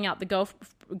from pulling out the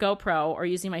GoPro or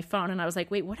using my phone. And I was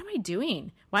like, wait, what am I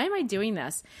doing? Why am I doing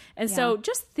this? And so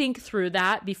just think through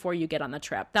that before you get on the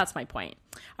trip. That's my point.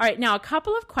 All right. Now, a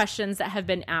couple of questions that have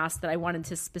been asked that I wanted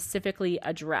to specifically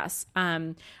address.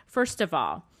 First of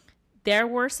all, there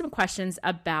were some questions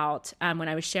about when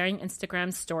I was sharing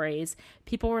Instagram stories.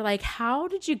 People were like, how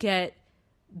did you get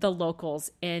the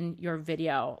locals in your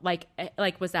video? Like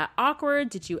was that awkward?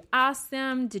 Did you ask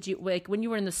them? Did you, like, when you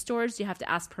were in the stores, do you have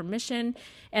to ask permission?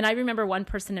 And I remember one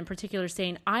person in particular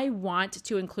saying, I want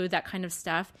to include that kind of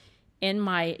stuff in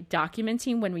my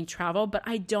documenting when we travel, but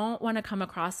I don't want to come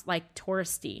across like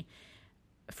touristy.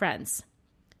 Friends,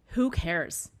 who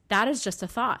cares? That is just a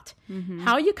thought. Mm-hmm.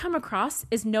 How you come across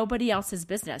is nobody else's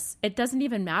business. It doesn't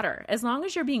even matter. As long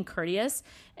as you're being courteous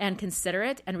and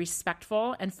considerate and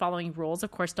respectful and following rules.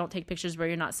 Of course, don't take pictures where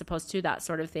you're not supposed to, that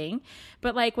sort of thing.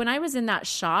 But like when I was in that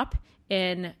shop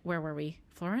in, where were we?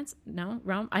 Florence? No,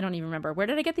 Rome? I don't even remember. Where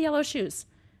did I get the yellow shoes?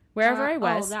 Wherever I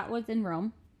was. Oh, that was in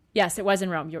Rome. Yes, it was in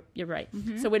Rome. You're right.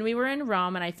 Mm-hmm. So when we were in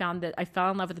Rome, and I found that I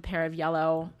fell in love with a pair of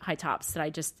yellow high tops that I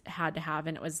just had to have,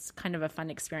 and it was kind of a fun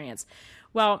experience.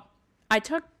 Well, I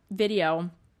took video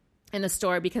in the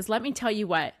store because let me tell you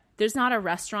what, there's not a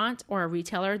restaurant or a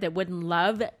retailer that wouldn't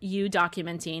love you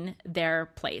documenting their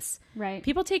place. Right.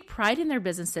 People take pride in their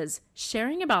businesses,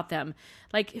 sharing about them.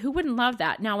 Like, who wouldn't love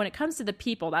that? Now, when it comes to the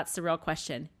people, that's the real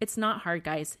question. It's not hard,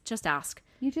 guys. Just ask.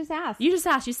 You just ask. You just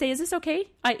ask. You say, is this okay?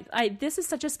 This is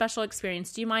such a special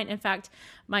experience. Do you mind? In fact,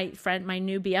 my friend, my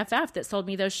new BFF that sold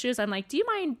me those shoes, I'm like, do you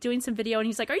mind doing some video? And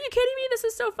he's like, are you kidding me? This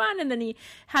is so fun. And then he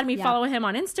had me follow him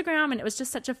on Instagram, and it was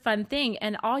just such a fun thing.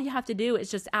 And all you have to do is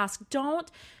just ask.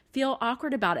 Don't feel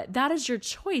awkward about it. That is your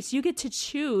choice. You get to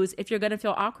choose if you're going to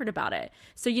feel awkward about it.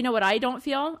 So you know what I don't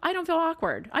feel? I don't feel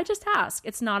awkward. I just ask.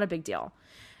 It's not a big deal.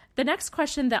 The next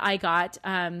question that I got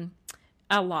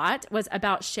a lot was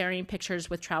about sharing pictures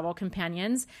with travel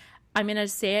companions. I'm going to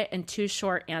say it in 2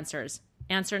 short answers.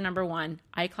 Answer number 1,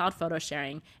 iCloud photo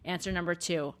sharing. Answer number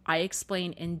 2, I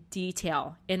explain in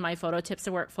detail in my Photo Tips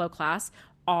to Workflow class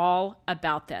all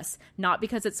about this. Not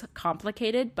because it's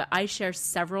complicated, but I share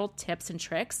several tips and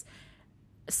tricks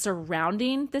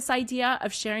surrounding this idea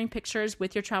of sharing pictures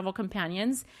with your travel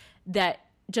companions that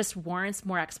just warrants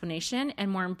more explanation and,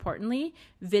 more importantly,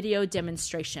 video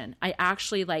demonstration. I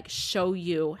actually show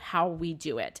you how we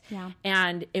do it. Yeah.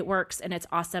 And it works and it's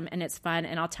awesome and it's fun.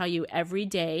 And I'll tell you every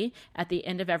day, at the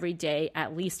end of every day,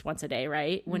 at least once a day,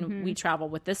 right? When we travel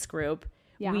with this group,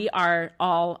 we are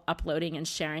all uploading and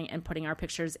sharing and putting our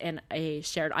pictures in a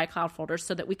shared iCloud folder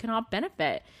so that we can all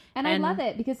benefit. And I love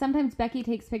it because sometimes Becky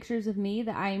takes pictures of me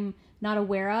that I'm not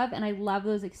aware of, and I love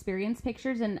those experience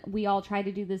pictures, and we all try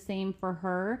to do the same for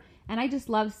her. And I just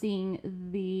love seeing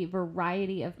the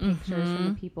variety of pictures from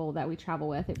the people that we travel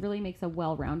with. It really makes a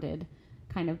well-rounded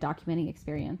kind of documenting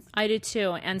experience. I do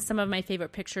too. And some of my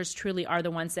favorite pictures truly are the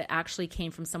ones that actually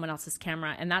came from someone else's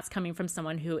camera. And that's coming from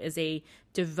someone who is a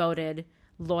devoted,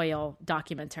 loyal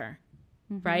documenter,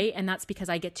 right? And that's because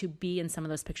I get to be in some of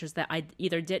those pictures that I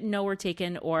either didn't know were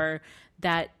taken or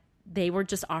that they were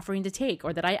just offering to take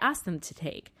or that I asked them to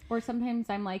take. Or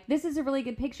sometimes I'm like, this is a really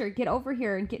good picture. Get over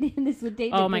here and get in this with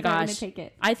David. Oh my gosh. I'm gonna take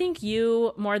it. I think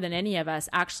you, more than any of us,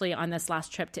 actually on this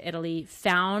last trip to Italy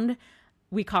found,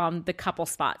 we call them the couple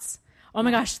spots. Oh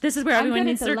my gosh, this is where everyone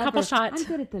needs their couple shots. I'm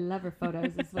good at the lover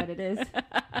photos is what it is.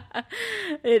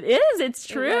 It is. It's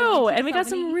true. And we got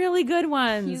some really good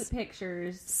ones. Cute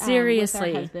pictures. Seriously.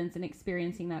 With our husbands and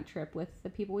experiencing that trip with the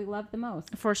people we love the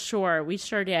most. For sure. We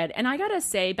sure did. And I got to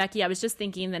say, Becky, I was just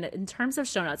thinking that in terms of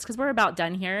show notes, because we're about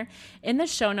done here, in the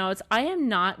show notes, I am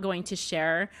not going to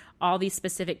share all these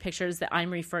specific pictures that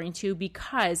I'm referring to,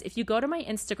 because if you go to my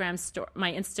Instagram,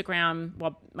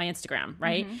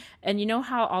 right? And you know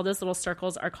how all those little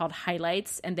circles are called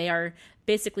highlights, and they are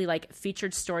basically like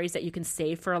featured stories that you can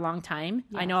save for a long time.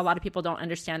 Yes. I know a lot of people don't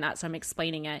understand that, so I'm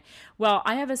explaining it. Well,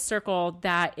 I have a circle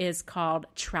that is called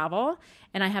travel,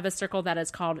 and I have a circle that is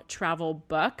called travel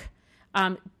book.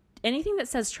 Anything that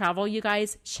says travel, you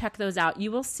guys, check those out.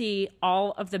 You will see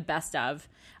all of the best of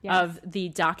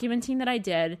the documenting that I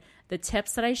did, the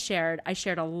tips that I shared. I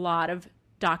shared a lot of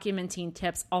documenting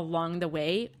tips along the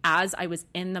way as I was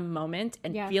in the moment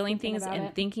and feeling things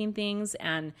and thinking things.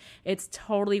 And it's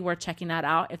totally worth checking that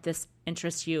out if this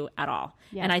interests you at all.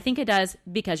 Yes. And I think it does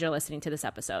because you're listening to this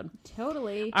episode.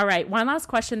 Totally. All right. One last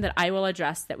question that I will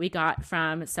address that we got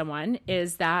from someone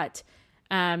is that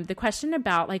the question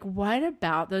about what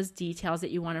about those details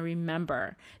that you want to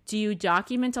remember? Do you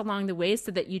document along the way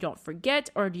so that you don't forget,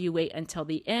 or do you wait until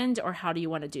the end, or how do you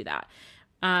want to do that?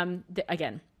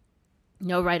 Again,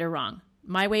 no right or wrong.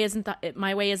 My way isn't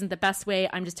the best way.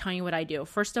 I'm just telling you what I do.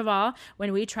 First of all,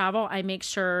 when we travel, I make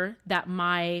sure that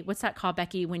what's that called,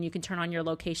 Becky, when you can turn on your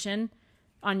location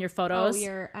on your photos?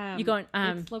 Oh, you go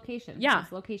it's location. Yeah.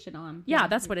 It's location on. Yeah,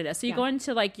 that's what it is. So you go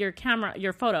into your camera,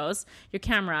 your photos, your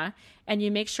camera, and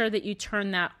you make sure that you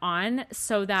turn that on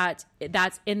so that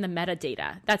that's in the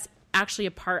metadata. That's actually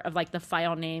a part of the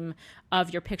file name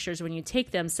of your pictures when you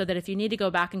take them, so that if you need to go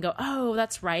back and go, oh,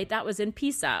 that's right, that was in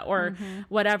Pisa or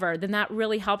whatever, then that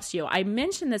really helps you. I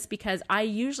mention this because I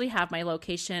usually have my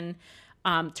location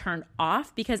turned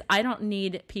off, because I don't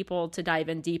need people to dive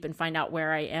in deep and find out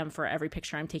where I am for every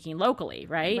picture I'm taking locally,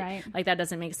 right? That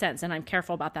doesn't make sense. And I'm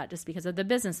careful about that just because of the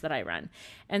business that I run.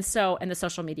 And the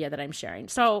social media that I'm sharing.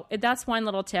 So that's one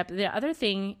little tip. The other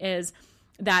thing is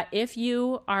that if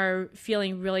you are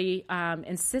feeling really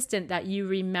insistent that you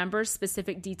remember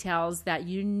specific details that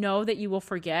you know that you will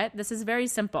forget, this is very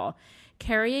simple.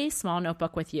 Carry a small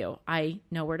notebook with you. I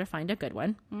know where to find a good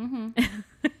one.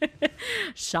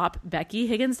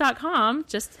 ShopBeckyHiggins.com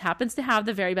just happens to have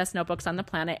the very best notebooks on the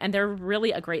planet, and they're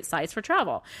really a great size for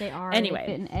travel. They are. Anyway,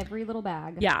 they fit in every little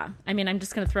bag. Yeah. I mean, I'm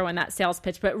just going to throw in that sales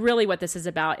pitch, but really what this is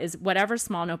about is whatever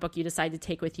small notebook you decide to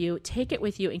take with you, take it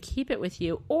with you and keep it with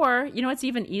you. Or, it's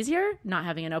even easier not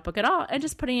having a notebook at all and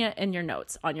just putting it in your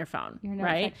notes on your phone. Your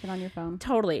notes section on your phone.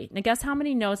 Totally. Now, guess how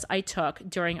many notes I took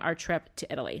during our trip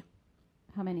to Italy?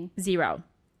 How many? 0.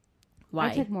 Why?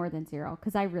 I took more than 0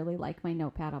 because I really like my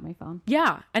notepad on my phone.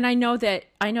 Yeah. And I know that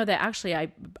actually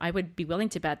I would be willing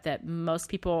to bet that most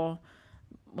people,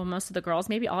 most of the girls,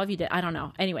 maybe all of you did. I don't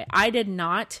know. Anyway, I did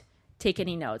not take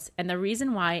any notes. And the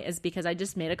reason why is because I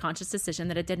just made a conscious decision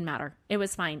that it didn't matter. It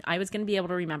was fine. I was going to be able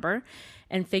to remember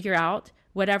and figure out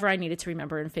whatever I needed to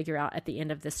remember and figure out at the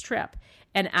end of this trip.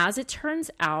 And as it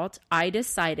turns out, I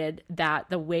decided that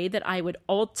the way that I would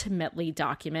ultimately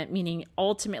document, meaning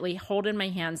ultimately hold in my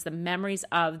hands the memories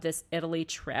of this Italy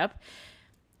trip,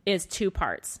 is 2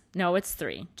 parts. No, it's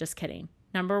 3. Just kidding.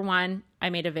 Number 1, I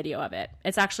made a video of it.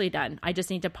 It's actually done. I just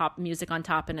need to pop music on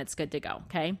top and it's good to go.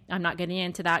 Okay. I'm not getting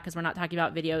into that because we're not talking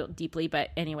about video deeply, but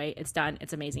anyway, it's done.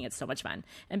 It's amazing. It's so much fun.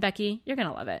 And Becky, you're going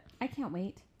to love it. I can't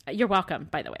wait. You're welcome,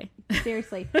 by the way.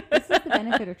 Seriously. This is the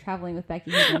benefit of traveling with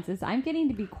Becky Higgins is I'm getting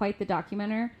to be quite the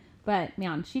documenter, but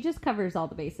man, she just covers all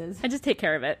the bases. I just take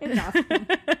care of it. It's awesome.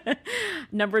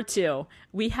 Number 2,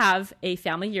 we have a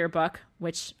family yearbook,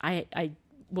 which I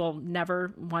will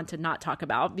never want to not talk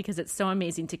about because it's so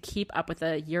amazing to keep up with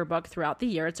a yearbook throughout the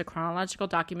year. It's a chronological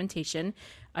documentation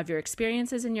of your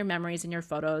experiences and your memories and your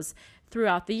photos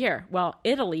throughout the year. Well,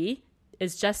 Italy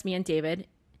is just me and David,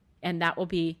 and that will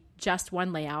be just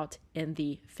one layout in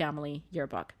the family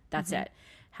yearbook. That's it.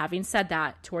 Having said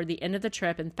that, toward the end of the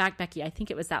trip, in fact, Becky, I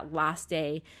think it was that last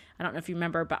day, I don't know if you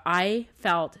remember, but I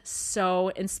felt so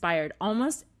inspired.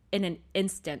 Almost in an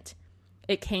instant,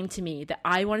 it came to me that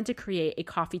I wanted to create a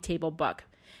coffee table book.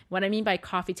 What I mean by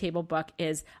coffee table book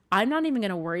is I'm not even going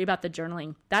to worry about the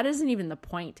journaling. That isn't even the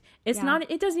point. It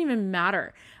doesn't even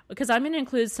matter because I'm going to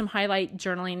include some highlight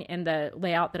journaling in the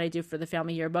layout that I do for the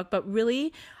family yearbook. But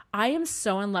really, I am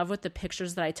so in love with the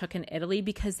pictures that I took in Italy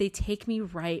because they take me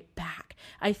right back.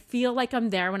 I feel like I'm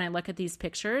there when I look at these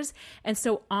pictures. And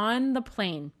so on the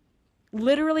plane,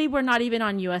 literally, we're not even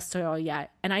on US soil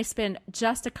yet. And I spend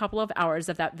just a couple of hours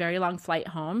of that very long flight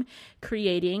home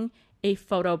creating a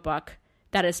photo book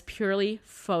that is purely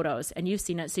photos. And you've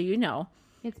seen it, so you know.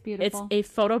 It's beautiful. It's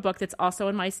a photo book that's also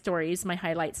in my stories, my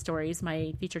highlight stories,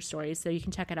 my feature stories, so you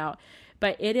can check it out.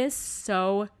 But it is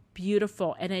so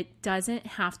beautiful, and it doesn't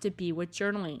have to be with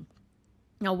journaling.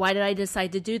 Now, why did I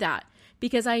decide to do that?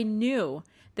 Because I knew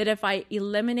that if I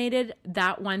eliminated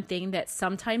that one thing that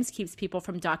sometimes keeps people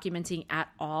from documenting at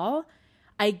all,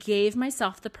 I gave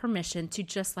myself the permission to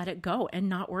just let it go and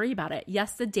not worry about it.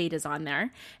 Yes, the date is on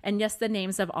there. And yes, the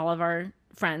names of all of our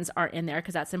friends are in there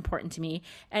because that's important to me.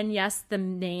 And yes, the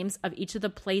names of each of the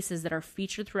places that are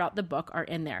featured throughout the book are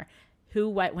in there. Who,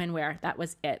 what, when, where. That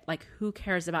was it. Like, who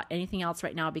cares about anything else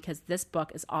right now? Because this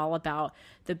book is all about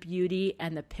the beauty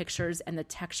and the pictures and the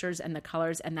textures and the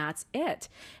colors, and that's it.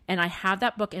 And I have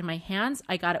that book in my hands.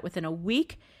 I got it within a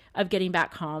week of getting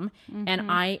back home, and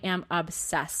I am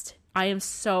obsessed. I am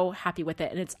so happy with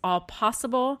it, and it's all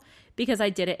possible because I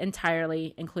did it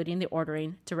entirely, including the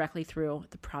ordering, directly through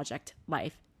the Project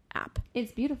Life app.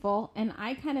 It's beautiful, and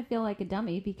I kind of feel like a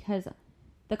dummy because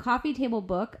the coffee table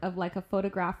book of like a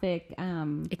photographic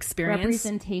experience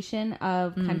representation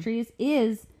of countries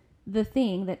is the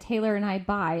thing that Taylor and I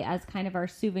buy as kind of our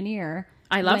souvenir.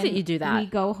 I love that you do that. We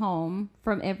go home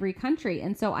from every country.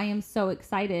 And so I am so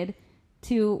excited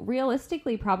to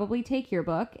realistically probably take your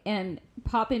book and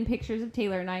pop in pictures of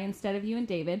Taylor and I instead of you and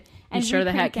David. And you sure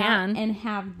the heck can. And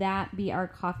have that be our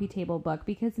coffee table book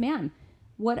because, man,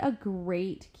 what a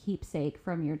great keepsake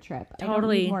from your trip. Totally. I don't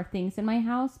need more things in my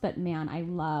house, but man, I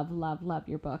love, love, love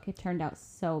your book. It turned out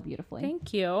so beautifully.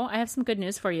 Thank you. I have some good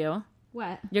news for you.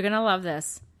 What? You're going to love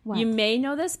this. What? You may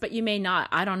know this, but you may not.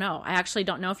 I don't know. I actually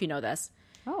don't know if you know this.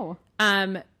 Oh.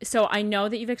 So I know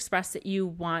that you've expressed that you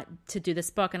want to do this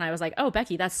book, and I was like, oh,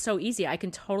 Becky, that's so easy. I can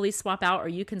totally swap out, or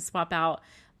you can swap out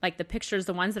like the pictures,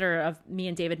 the ones that are of me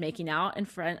and David making out in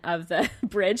front of the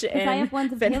bridge. And I have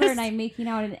ones of Taylor and I making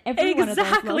out in every one of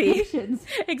those locations.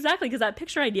 Exactly, because that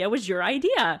picture idea was your idea.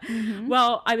 Mm-hmm.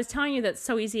 Well, I was telling you that's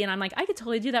so easy, and I'm like, I could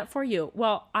totally do that for you.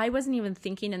 Well, I wasn't even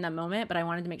thinking in that moment, but I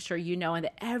wanted to make sure you know and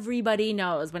that everybody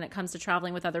knows when it comes to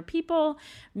traveling with other people,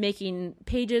 making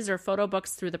pages or photo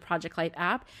books through the Project Life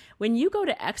app. When you go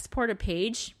to export a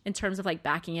page in terms of like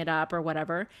backing it up or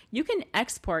whatever, you can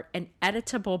export an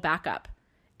editable backup.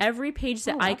 Every page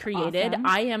that I created, awesome.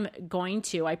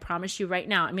 I promise you right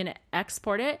now, I'm going to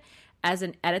export it as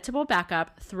an editable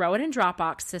backup, throw it in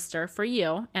Dropbox, sister, for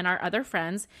you and our other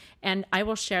friends, and I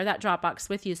will share that Dropbox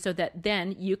with you so that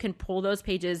then you can pull those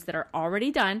pages that are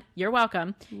already done. You're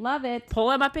welcome. Love it. Pull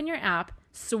them up in your app,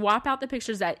 swap out the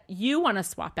pictures that you want to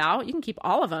swap out. You can keep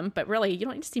all of them, but really, you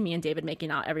don't need to see me and David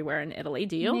making out everywhere in Italy,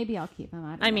 do you? Maybe I'll keep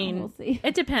them. I mean, we'll see.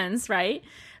 It depends, right?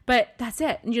 But that's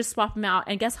it. And you just swap them out.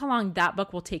 And guess how long that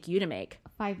book will take you to make?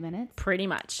 5 minutes. Pretty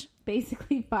much.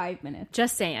 Basically 5 minutes.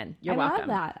 Just saying. You're welcome.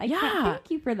 I love that.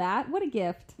 Thank you for that. What a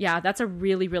gift. Yeah, that's a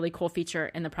really, really cool feature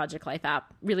in the Project Life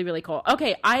app. Really, really cool.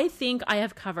 Okay, I think I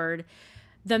have covered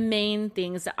the main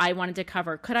things that I wanted to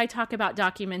cover. Could I talk about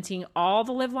documenting all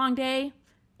the live long day?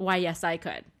 why, yes, I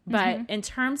could. But in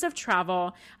terms of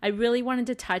travel, I really wanted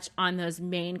to touch on those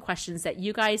main questions that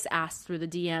you guys asked through the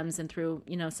DMs and through,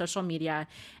 social media.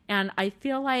 And I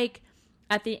feel like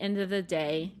at the end of the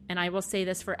day, and I will say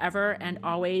this forever and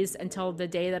always until the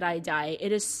day that I die,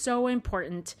 it is so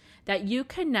important that you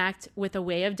connect with a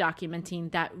way of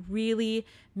documenting that really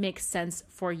makes sense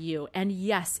for you. And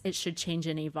yes, it should change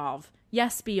and evolve.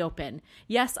 Yes, be open.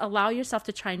 Yes, allow yourself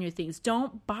to try new things.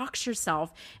 Don't box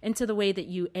yourself into the way that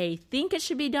you A, think it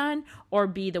should be done, or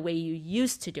B, the way you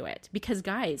used to do it. Because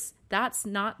guys, that's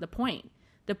not the point.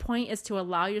 The point is to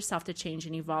allow yourself to change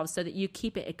and evolve so that you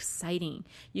keep it exciting,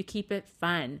 you keep it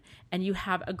fun, and you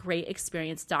have a great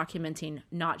experience documenting,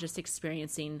 not just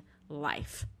experiencing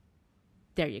life.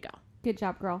 There you go. Good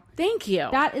job, girl. Thank you.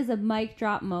 That is a mic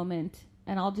drop moment.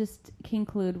 And I'll just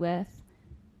conclude with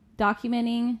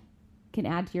documenting can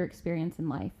add to your experience in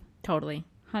life. Totally.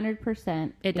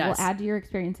 100%. It does. Will add to your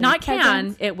experience in Not the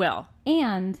present, it will.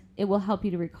 And it will help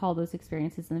you to recall those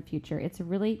experiences in the future. It's a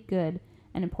really good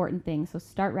and important thing. So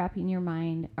start wrapping your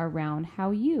mind around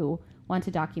how you want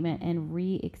to document and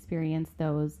re-experience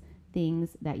those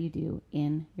things that you do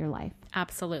in your life.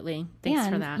 Absolutely. Thanks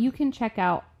for that. You can check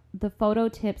out the photo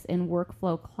tips and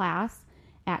workflow class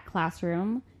at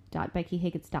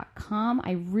classroom.beckyhiggins.com.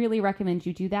 I really recommend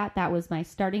you do that. That was my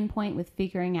starting point with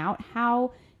figuring out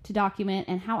how to document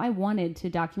and how I wanted to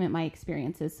document my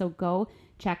experiences. So go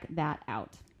check that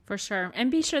out. For sure.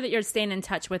 And be sure that you're staying in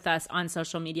touch with us on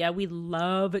social media. We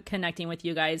love connecting with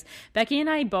you guys. Becky and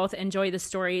I both enjoy the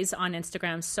stories on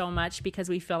Instagram so much because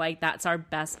we feel like that's our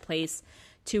best place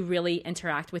to really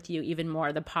interact with you even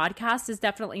more. The podcast is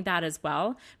definitely that as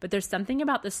well, but there's something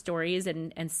about the stories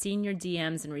and seeing your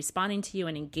DMs and responding to you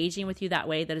and engaging with you that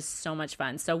way that is so much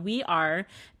fun. So we are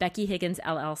Becky Higgins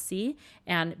LLC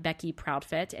and Becky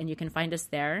Proudfit, and you can find us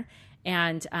there.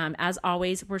 And as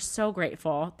always, we're so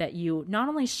grateful that you not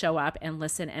only show up and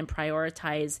listen and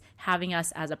prioritize having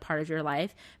us as a part of your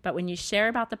life, but when you share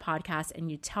about the podcast and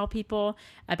you tell people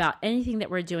about anything that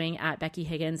we're doing at Becky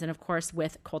Higgins and, of course,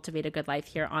 with Cultivate a Good Life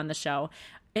here on the show,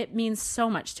 it means so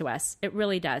much to us. It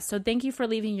really does. So thank you for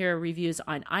leaving your reviews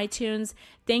on iTunes.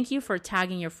 Thank you for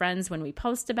tagging your friends when we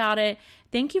post about it.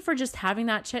 Thank you for just having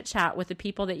that chit chat with the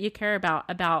people that you care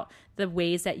about the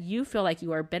ways that you feel like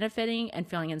you are benefiting and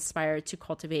feeling inspired to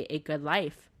cultivate a good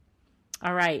life.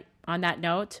 All right. On that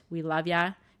note, we love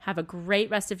ya. Have a great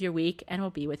rest of your week, and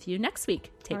we'll be with you next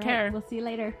week. Take care. We'll see you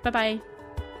later. Bye-bye.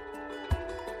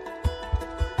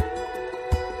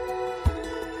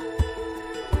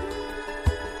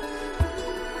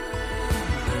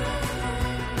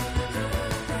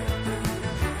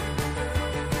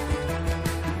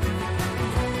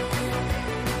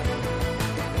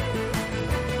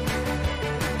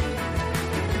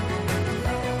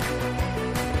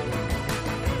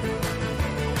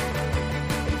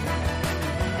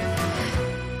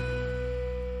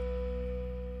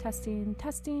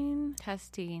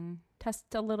 Testing.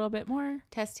 Test a little bit more.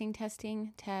 Testing.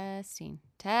 Okay.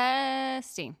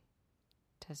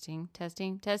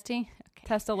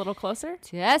 Test a little closer.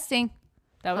 Testing.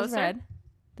 That was Closer?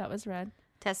 red.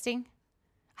 Testing.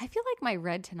 I feel like my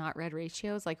red to not red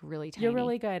ratio is like really tiny. You're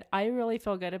really good. I really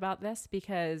feel good about this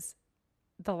because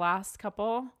the last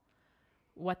couple,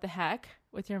 what the heck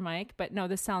with your mic? But no,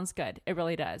 this sounds good. It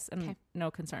really does. And Okay. no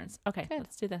concerns. Okay, Good.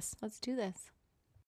 let's do this. Let's do this.